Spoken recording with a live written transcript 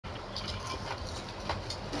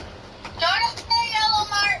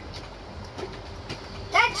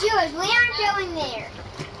Because we aren't going there.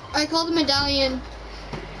 I called the medallion.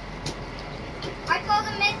 I called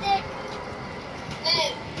the mythic.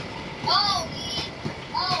 Oh,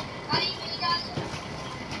 how do you guys?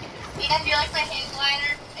 And you like my hang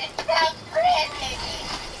glider? It sounds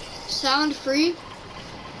pretty. Sound free?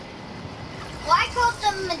 Well, I called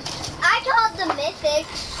the mythic,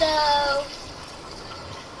 so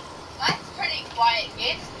Mine's pretty quiet.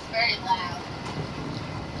 It's very loud.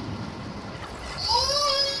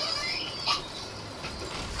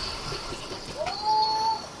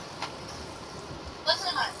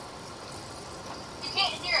 Listen, hon. You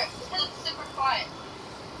can't hear it because it's super quiet.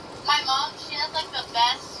 My mom, she has like the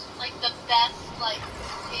best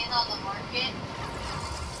skin on the market,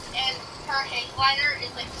 and her hang glider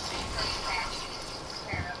is like super scratchy. It's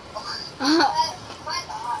terrible. I'm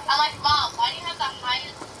like, Mom, why do you have the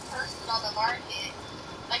highest person on the market?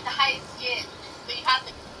 Like the highest skin, but you have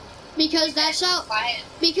to. Because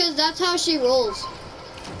that's how she rolls.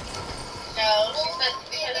 No, she said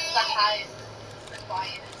because it's the highest, the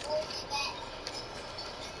quietest.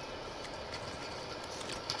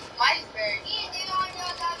 Mine's very quiet.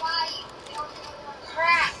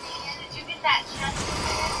 Crap, man, did you get that chest?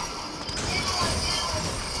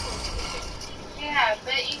 Yeah,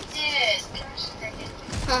 but you did.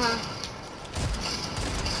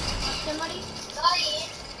 somebody.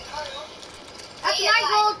 That's my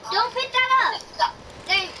gold. Don't pick that up.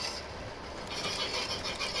 Thanks.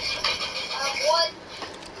 What?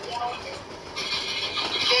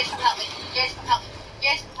 Jason, help me. Jason, help me.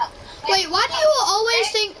 Jason, help me. Wait, why do you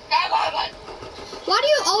always think? Why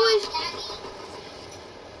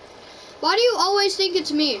do you always think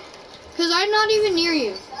it's me? Cause I'm not even near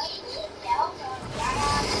you.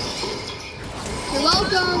 You're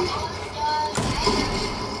welcome.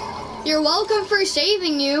 You're welcome for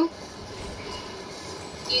saving you.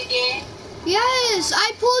 You did? Yes,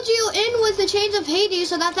 I pulled you in with the chains of Hades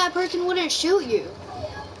so that person wouldn't shoot you.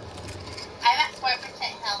 I'm at 4%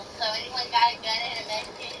 health, so anyone got a gun and a med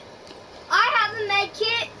kit? I have a med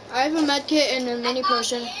kit. I have a med kit and a mini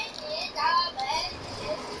potion.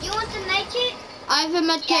 You want the med kit? I have a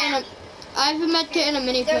med kit and a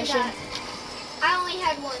mini There's potion. that. I only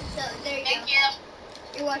had one, so there you Thank go. you.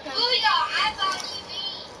 You're welcome. Booyah, I got EV.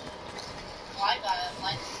 Oh, I got it.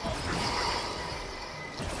 Mine's slow.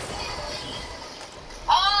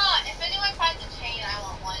 Oh, if anyone finds a chain, I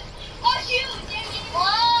want one. Oh, shoot!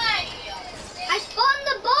 Why? I spawned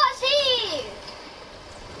the boss here.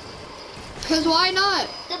 Cause why not?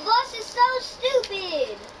 The boss is so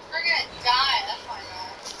stupid. We're gonna die. That's why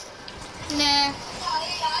not. Nah.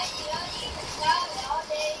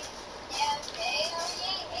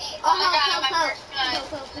 Oh, I got help. my first gun.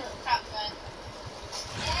 Help. Shotgun.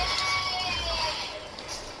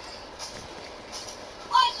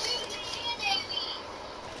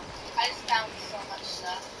 I just found so much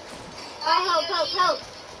stuff. Oh, help.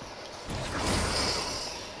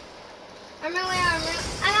 I'm at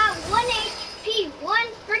 1 HP. 1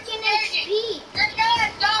 freaking HP. You're gonna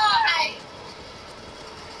die!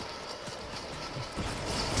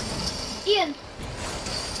 Ian,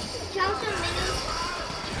 count some minis.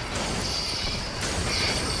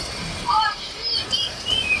 Oh, shoot!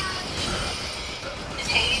 Is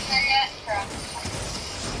Hades there yet?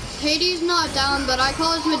 Hades not down, but I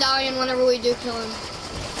call his medallion whenever we do kill him.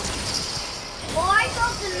 Well, I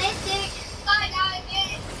called the mythic. I got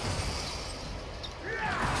it.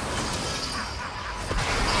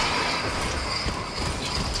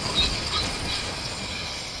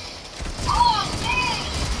 Oh, dang!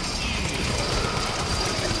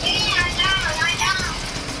 Yeah, I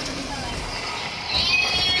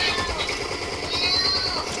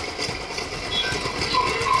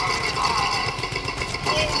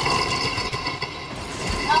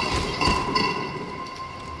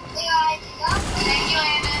know. Thank you,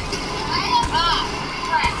 Anna. Ah,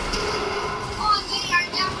 crap. Oh, they are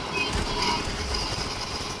down there.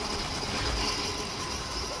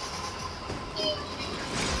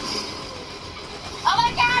 Oh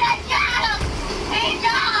my God, I got him! He's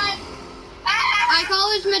gone! I call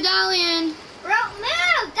his medallion. Bro,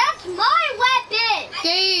 move! That's my weapon!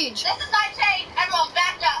 Gage. This is my chain. Everyone,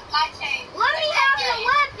 back up. My chain. Let me have the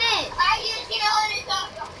weapon! I didn't kill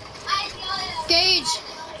anything.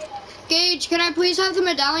 Gage, can I please have the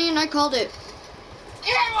medallion? I called it.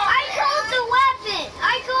 I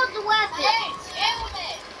called the weapon! Hey, kill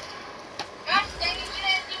it. Gosh dang it, you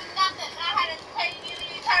didn't do nothing. I had to pay you the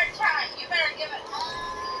entire time. You better give it.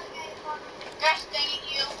 Gosh dang it,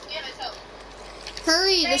 you. Give it to him.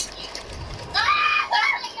 Hurry. Thank you. Ah, I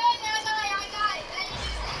got it.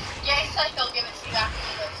 Jay said he'll give it to you after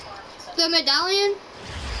he goes for me. The medallion?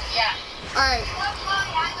 Yeah. Alright. I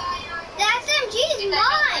got it. The SMG is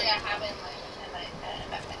mine.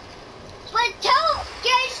 But tell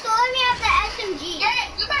Gage to let me have the SMG.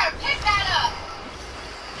 Gage, you better pick that up.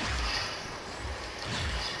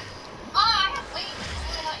 Oh, I have wait.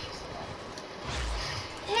 I'm not used to that.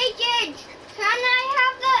 Hey Gage, can I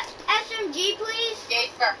have the SMG please?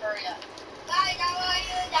 Gage, better hurry up. Guys, I want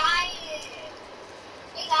you to die.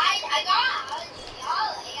 Hey guys, I got.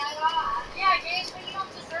 Yeah, Gage, but you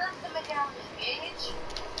don't deserve the medallion, Gage.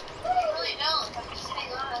 You really don't. I'm just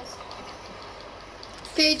saying honest.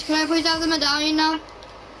 Gage, can I please have the medallion now?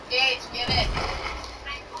 Gage, get it.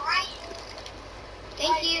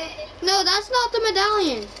 Thank you. No, that's not the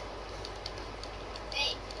medallion.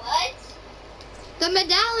 Wait, what? The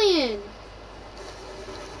medallion.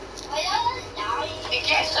 Hey,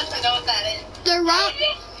 Gage doesn't know what that is. The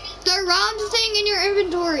round thing in your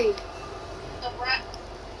inventory.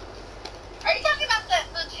 Are you talking about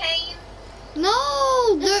the chain?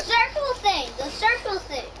 No, The circle thing. The circle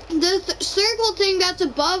thing. the circle thing that's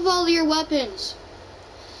above all your weapons.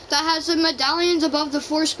 That has the medallions above the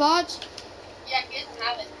 4 spots. Yeah, Gage doesn't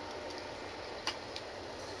have it.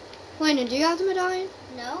 Landon, do you have the medallion?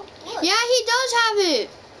 No. Look. Yeah, he does have it.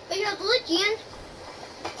 Because look, Ian.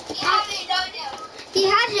 He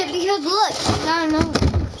has it because look. I don't know.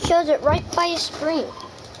 Shows it right by his screen.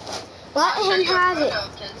 Let him have it.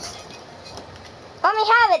 Let me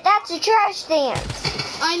have it. That's a trash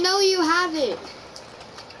stance. I know you have it.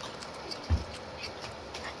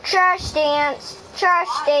 Trash stance. Trash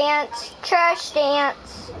stance. Trash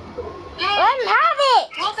stance. Let him have it.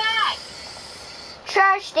 Go back.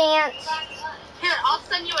 Trash stance. Here, I'll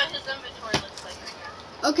send you what his inventory looks like right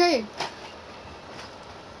now. Okay.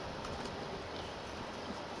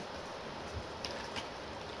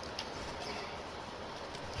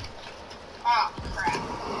 Oh, crap.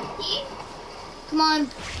 Come on.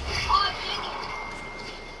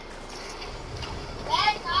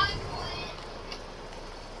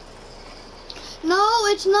 No,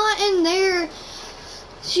 it's not in there.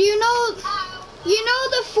 So you know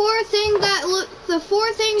the 4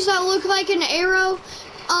 things that look like an arrow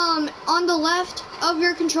on the left of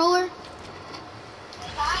your controller?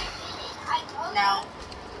 No.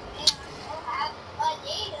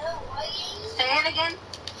 Say it again.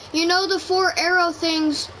 You know the 4 arrow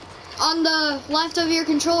things on the left of your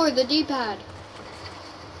controller, the D-pad.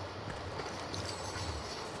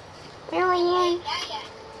 Really?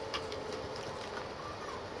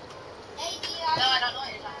 No, I don't know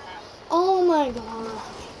what you're talking about. Oh my god.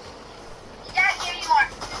 Yeah, give me more.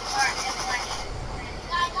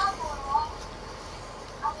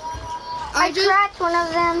 I cracked one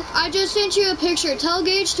of them. I just sent you a picture. Tell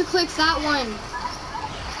Gage to click that one.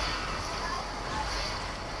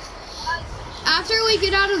 After we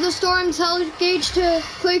get out of the storm, tell Gage to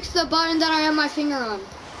click the button that I have my finger on.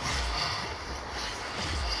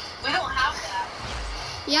 We don't have that.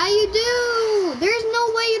 Yeah, you do. There's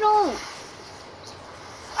no way you don't.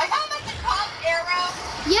 I got like the top arrow.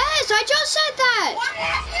 Yes, I just said that. What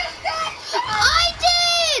have you said? I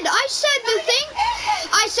did. I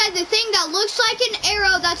said the thing that looks like an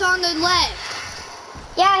arrow that's on the left.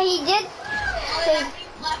 Yeah, he did. That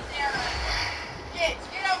means left arrow. Get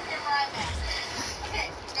over here where I'm at. Okay,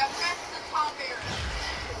 now press the top arrow.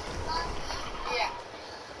 Yeah.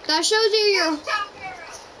 That shows you your... Top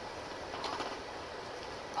arrow.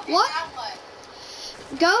 Okay, What? now what?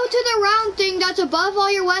 Go to the round thing that's above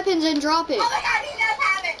all your weapons and drop it. Oh my god, he does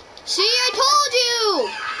have it. See, I told you.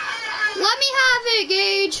 Let me have it,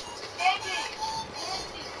 Gage.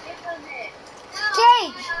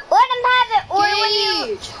 Gage, let him have it. Or when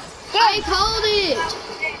you... Gage, I called it.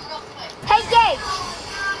 Hey, Gage.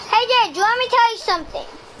 Hey, Gage, let me tell you something.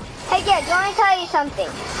 Hey, Gage, let me tell you something.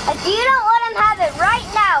 If you don't let him have it right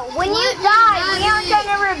now, when you Let me die, have we aren't it.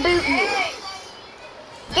 going to reboot you.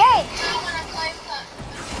 Gage.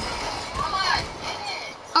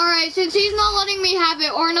 All right, since he's not letting me have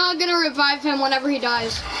it, we're not gonna revive him whenever he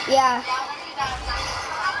dies. Yeah.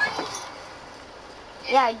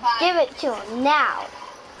 Yeah, give it to him now.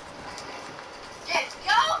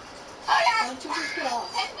 Don't you just get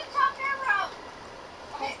off. Hit the top arrow.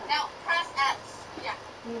 Okay, now press X. Yeah.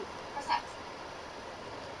 Press X.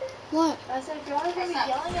 What? I said, if you're only going to be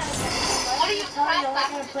yelling at him, What are you tell him you're press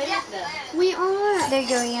not going to play X? with them. We are. There you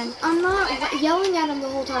go, Ian. I'm not yelling at him the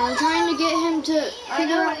whole time. I'm trying to get him to I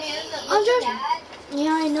figure know, out. he ends up I'm listening. just.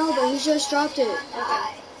 Yeah, I know, but he's just dropped it.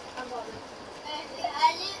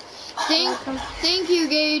 Okay. Thank you,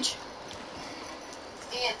 Gage.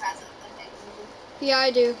 And press it. Okay. Yeah,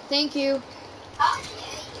 I do. Thank you.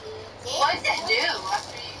 What does it do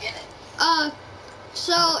after you get it?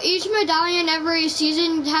 So each medallion every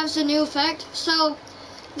season has a new effect. So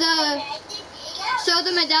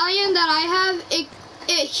the medallion that I have,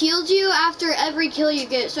 it heals you after every kill you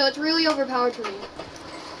get, so it's really overpowered for me.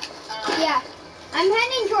 Yeah. I'm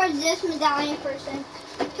heading towards this medallion person.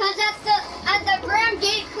 Because at the Bram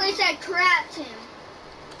gate place I crapped him.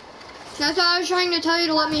 That's why I was trying to tell you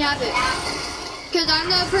to let me have it. Because I'm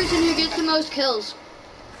the person who gets the most kills.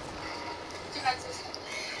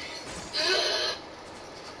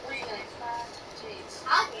 What are you gonna cry? Jeez.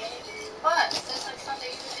 But that's like something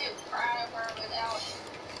you can do. Cry over without.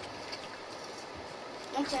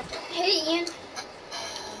 Hey, Ian.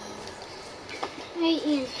 Hey,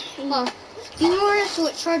 Ian. Huh. Do you know where the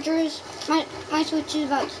Switch charger is? My Switch is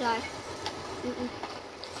about to die.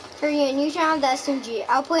 For Ian, you should have the SMG.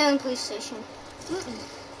 I'll play on PlayStation.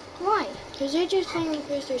 Why? Because they just playing on the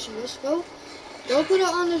PlayStation. Let's go. Go put it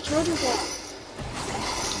on the charger block.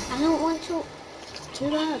 I don't want to. Too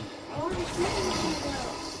bad.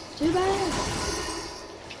 Too bad.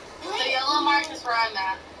 The yellow mark is where I'm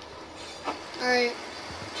at. Alright.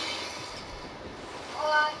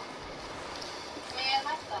 Man,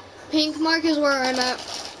 my stuff. Pink mark is where I'm at.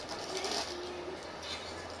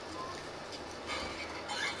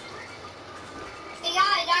 Hey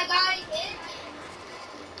guys, I got it.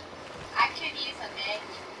 I could use a big.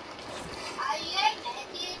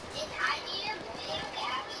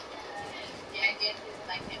 Yeah, get this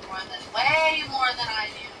like it more than way more than I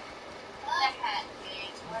do. What the heck,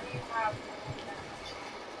 Gage? What do you have?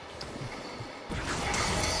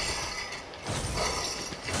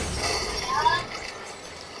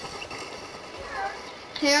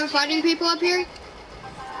 Hey, I'm fighting people up here.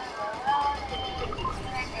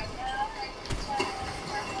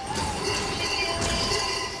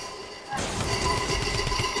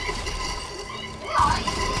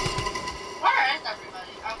 Where is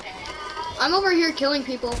everybody? Okay. I'm over here killing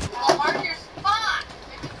people. Well, mark your spot.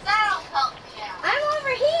 Maybe that'll help me out. I'm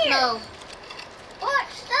over here. No. What?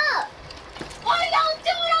 Stop. What are y'all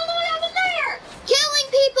doing all the way over there? Killing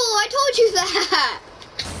people! I told you that!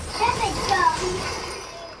 Let me go.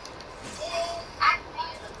 I can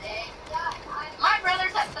use a big. My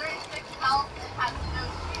brother's at 36 health and has no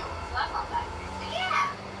shield, so that's not that great. Yeah.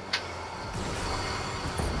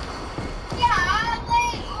 Yeah, I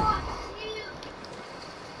wait on you.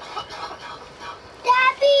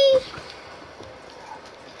 Daddy.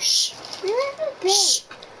 Shh. Shh.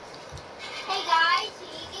 Hey guys, you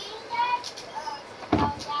getting that?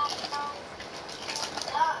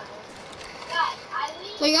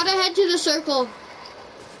 So you gotta head to the circle.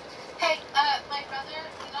 Hey, my brother,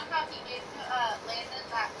 you know how he gave Landon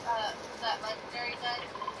that legendary gun?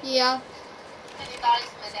 Yeah. And he got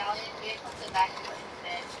his medallion, he puts it back and put it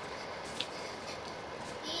in.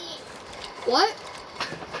 What?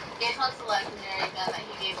 Gage wants the legendary gun that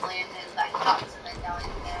he gave Landon that he got his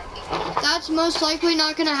medallion there. That's most likely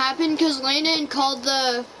not gonna happen because Landon called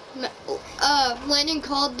the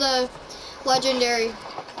legendary.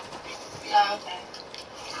 Oh, okay.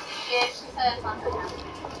 Yeah, she said it's not gonna happen.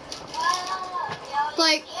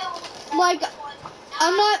 Like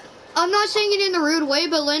I'm not saying it in a rude way,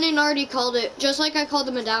 but Landon already called it, just like I called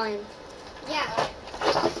the medallion. Yeah.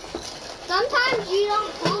 Sometimes you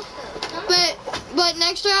don't post them. But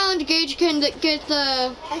next round, Gage can get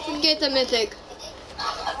the mythic.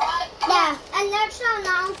 Yeah, and next round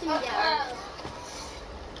I'll do that.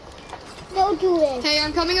 Don't do it. Hey,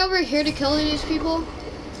 I'm coming over here to kill these people,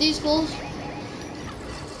 these fools.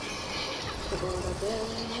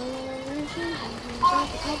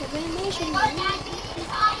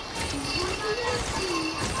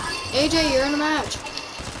 AJ, you're in a match.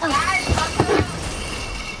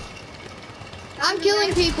 I'm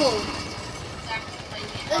killing people.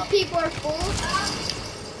 Those people are fools.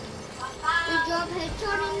 Did you have a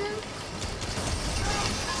headshot in them?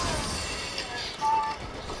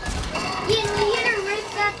 Yeah, we hit her right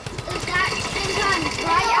that same time.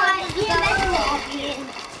 Right on the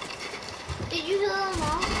Did you kill them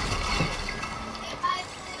all?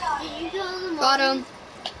 Did you kill them all? Got him.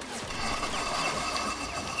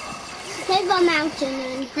 Take a mountain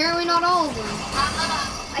then. Apparently not all of them.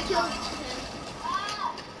 I killed him.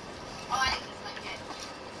 Oh, I think this might get.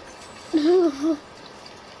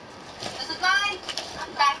 Is it mine?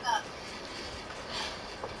 I'm back up.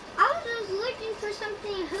 I was just looking for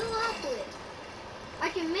something to heal up with.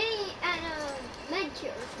 Like a mini and a med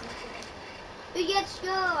kit or something. But let's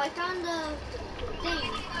go. I found the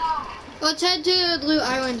thing. Let's head to Blue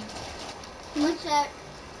Island. What's that?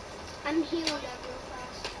 I'm healing up real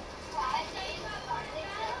fast.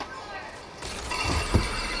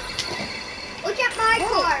 Look at my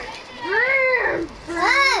card.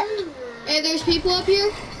 Hey, there's people up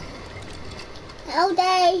here. All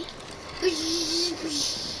day. Where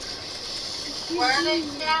are they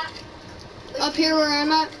at? Up here where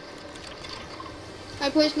I'm at. I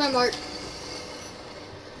placed my mark.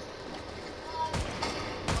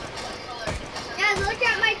 Yeah, look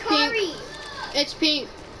at my Kari. It's pink.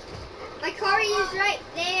 My Kari is right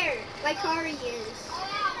there. My Kari is.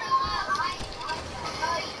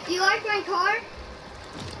 Do you like my car? Up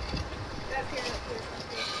here, up here, up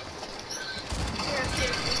here. Here, up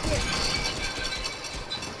here, up here.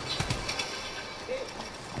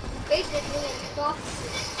 Basically, it's soft.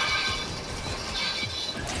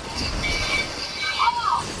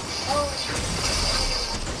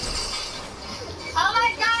 Oh my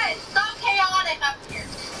god, it's so chaotic up here.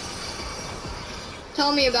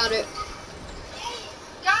 Tell me about it.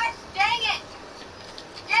 Guys, dang it!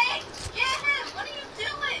 Dang! Get him! What are you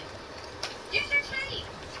doing? Use your tree!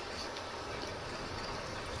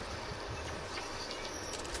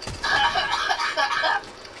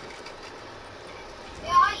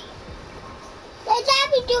 Let's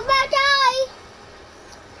have you do my die.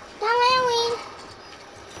 Halloween.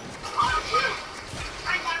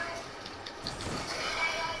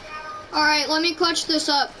 Alright, let me clutch this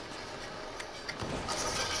up.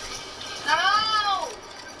 No!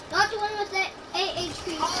 Not the one with the 8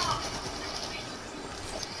 HP.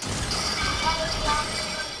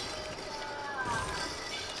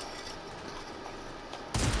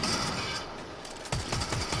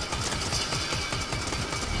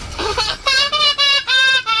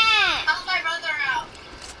 Help my brother out.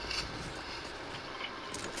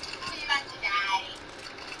 He's about to die.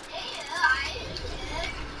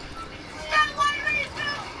 Stop letting me do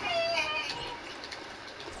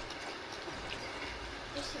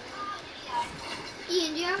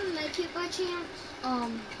Ian, do you have a medkit by chance?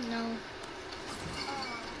 No.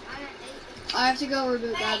 I don't think. I have to go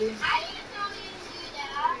reboot Gabby. I didn't know you do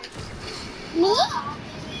that.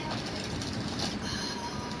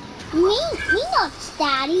 Me not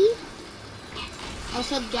Daddy. I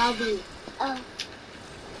said Gabby. Oh.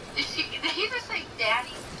 Did he just say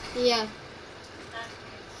daddy? Yeah.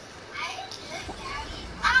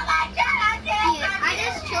 Oh my god, Ian, I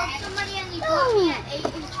just killed somebody and he got me at 8 HP.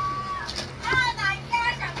 Oh my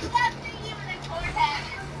gosh, I'm busting you in the forehead.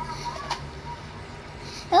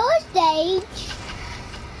 Hello, Stage.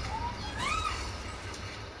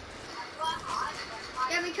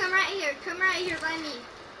 Gabby, come right here. Come right here by me.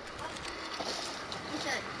 What's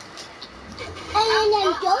that? And then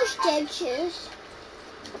those stitches.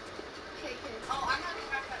 Okay, good. Oh, I'm not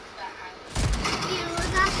sure if that's that. Ian, was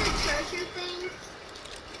that the treasure thing?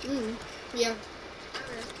 Yeah.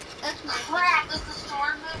 Okay. That's my Crap, is the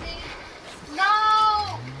storm moving? No!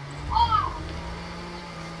 Oh!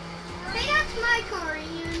 Hey, that's my car,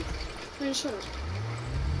 Ian. Man, shut up.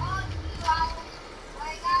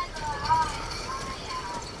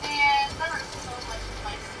 And there was so much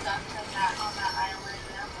stuff on that island.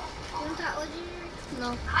 You want that legendary? No.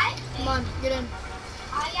 Come on, get in.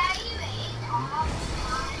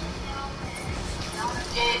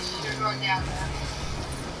 Bitch, you're going down there.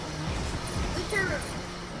 Which are...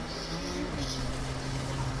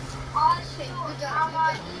 Okay, good job,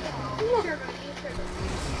 good job. Turbo, use turbo.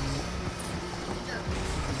 Good job.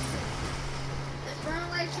 Let's run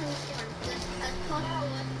away from the storm. That's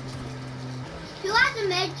possible. Who has a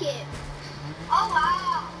med kit? Oh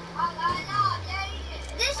wow!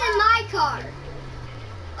 This is my car.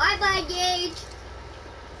 Bye-bye, Gage.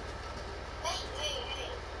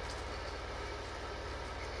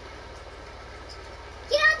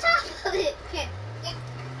 Get on top of it. Okay.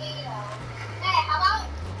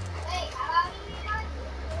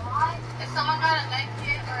 If someone got a med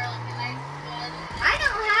kit or like a nice gun, I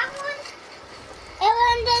don't have one.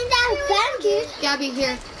 Gabby,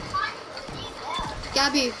 here.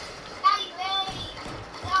 Gabby.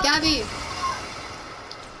 Gabby.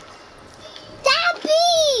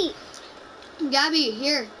 Gabby,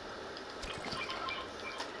 here.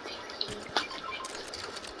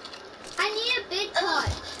 I need a big pot.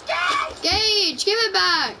 Gage, give it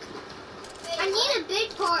back. I need a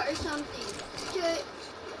big pot or something.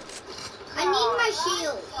 I need my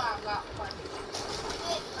shield.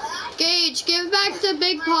 Gage, give back the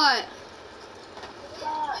big pot.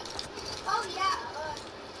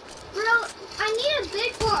 Bro, I need a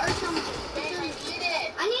big pot or something.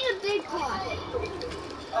 I need a big pot.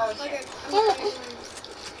 Okay.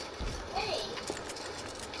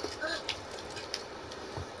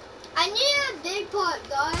 I need a big pot,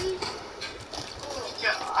 guys.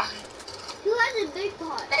 Who has a big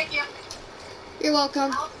pot? Thank you. You're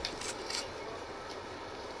welcome.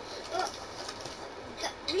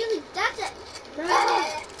 Really, that's it.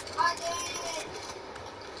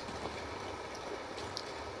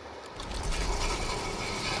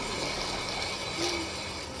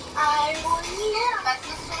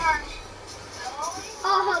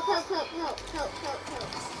 Help, help, help, help, help, help,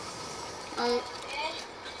 help. Alright.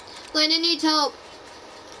 Landon needs help.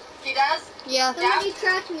 He does? Yeah. Somebody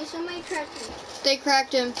cracked me, somebody cracked me. They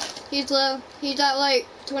cracked him. He's low. He's at like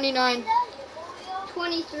 29.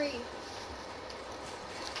 23.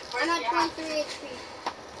 Where's I'm he at at? 23 HP.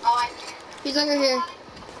 Oh, I see him. He's under here.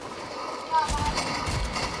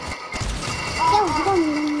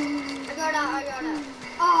 I got out, I got out.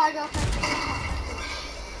 Oh, I got back.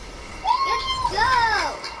 Let's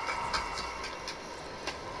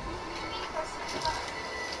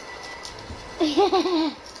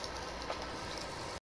go!